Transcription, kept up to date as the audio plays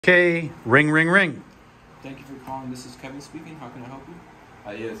Okay, ring, ring, ring. Thank you for calling. This is Kevin speaking. How can I help you?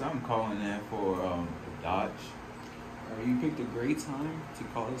 Yes, I'm calling in for a Dodge. You picked a great time to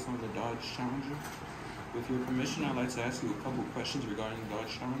call us on the Dodge Challenger. With your permission, I'd like to ask you a couple questions regarding the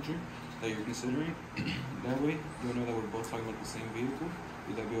Dodge Challenger that you're considering. That way, you'll know that we're both talking about the same vehicle.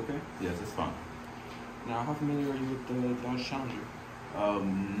 Would that be okay? Yes, it's fine. Now, how familiar are you with the Dodge Challenger?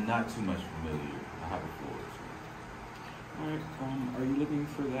 Not too much familiar. I have a Ford. Alright, are you looking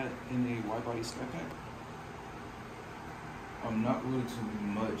for that in a wide-body Skypack? I'm not really too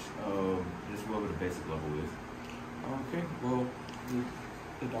much. Just whatever the basic level is. Okay, well,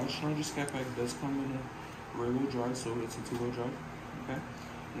 the Dodge Challenger Skypack does come in a rear-wheel drive, so it's a two-wheel drive. Okay,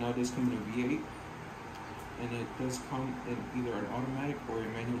 now it does come in a V8, and it does come in either an automatic or a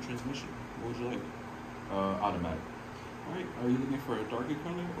manual transmission. What would you like? Automatic. Alright, are you looking for a darker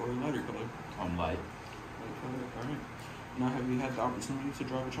color or a lighter color? Light. Light color, alright. Now, have you had the opportunity to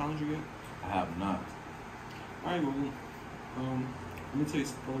drive a Challenger yet? I have not. Alright, well, let me tell you a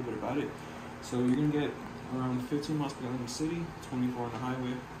little bit about it. So you're going to get around 15 miles per gallon in the city, 24 on the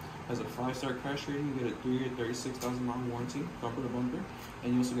highway. Has a 5-star crash rating. You get a 3-year, 36,000 mile warranty, bumper to bumper.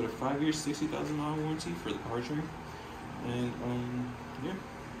 And you also get a 5-year, 60,000 mile warranty for the powertrain. And, yeah.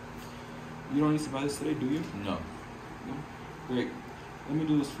 You don't need to buy this today, do you? No. No? Great. Let me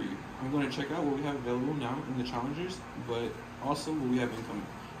do this for you. I'm going to check out what we have available now in the Challengers, but also what we have incoming.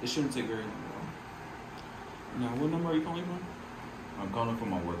 It shouldn't take very long at all. Now, what number are you calling from? I'm calling for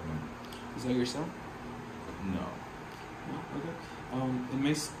my work number. Is that your cell? No. No? Okay. In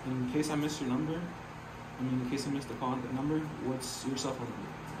case I missed your number, in case I missed the call on that number, what's your cell phone number?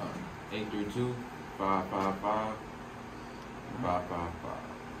 832-555-555.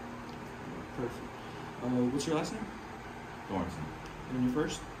 Perfect. What's your last name? Thornton. And your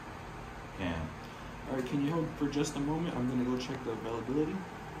first? Cam. Alright, can you hold for just a moment? I'm going to go check the availability.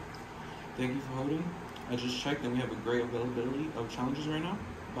 Thank you for holding. I just checked and we have a great availability of Challengers right now.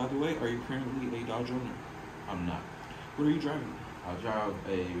 By the way, are you currently a Dodge owner? I'm not. What are you driving? I drive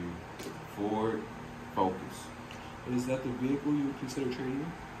a Ford Focus. Is that the vehicle you would consider trading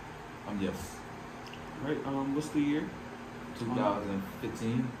in? Yes. Right, what's the year?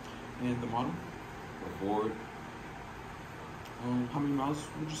 2015. And the model? A Ford. How many miles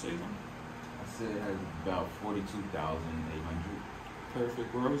would you say it's on? I said it has about 42,800.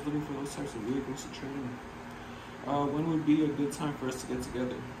 Perfect. We're always looking for those types of vehicles to trade in. When would be a good time for us to get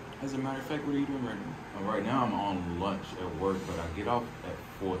together? As a matter of fact, what are you doing right now? Right now I'm on lunch at work, but I get off at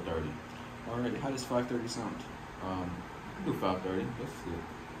 4:30. Alright, how does 5:30 sound? I can do 5:30. That's good.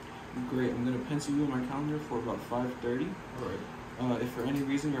 Great. I'm going to pencil you in my calendar for about 5:30. Alright. If for any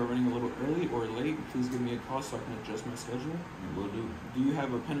reason you're running a little early or late, please give me a call so I can adjust my schedule. Will do. Do you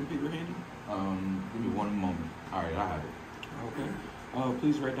have a pen and paper handy? Give me one moment. Alright, I have it. Okay.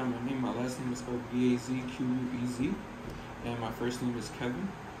 Please write down my name. My last name is spelled Bazquez, and my first name is Kevin.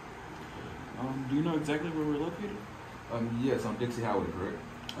 Do you know exactly where we're located? Yes, on Dixie Highway, correct?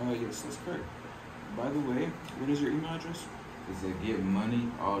 Yes, that's correct. By the way, what is your email address? It's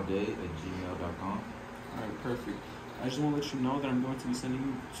getmoneyallday@gmail.com. Alright, perfect. I just want to let you know that I'm going to be sending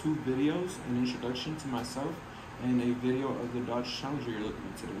you 2 videos, an introduction to myself, and a video of the Dodge Challenger you're looking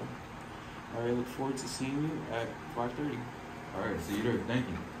at today. Alright, I look forward to seeing you at 5:30. Alright, see you there. Thank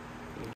you.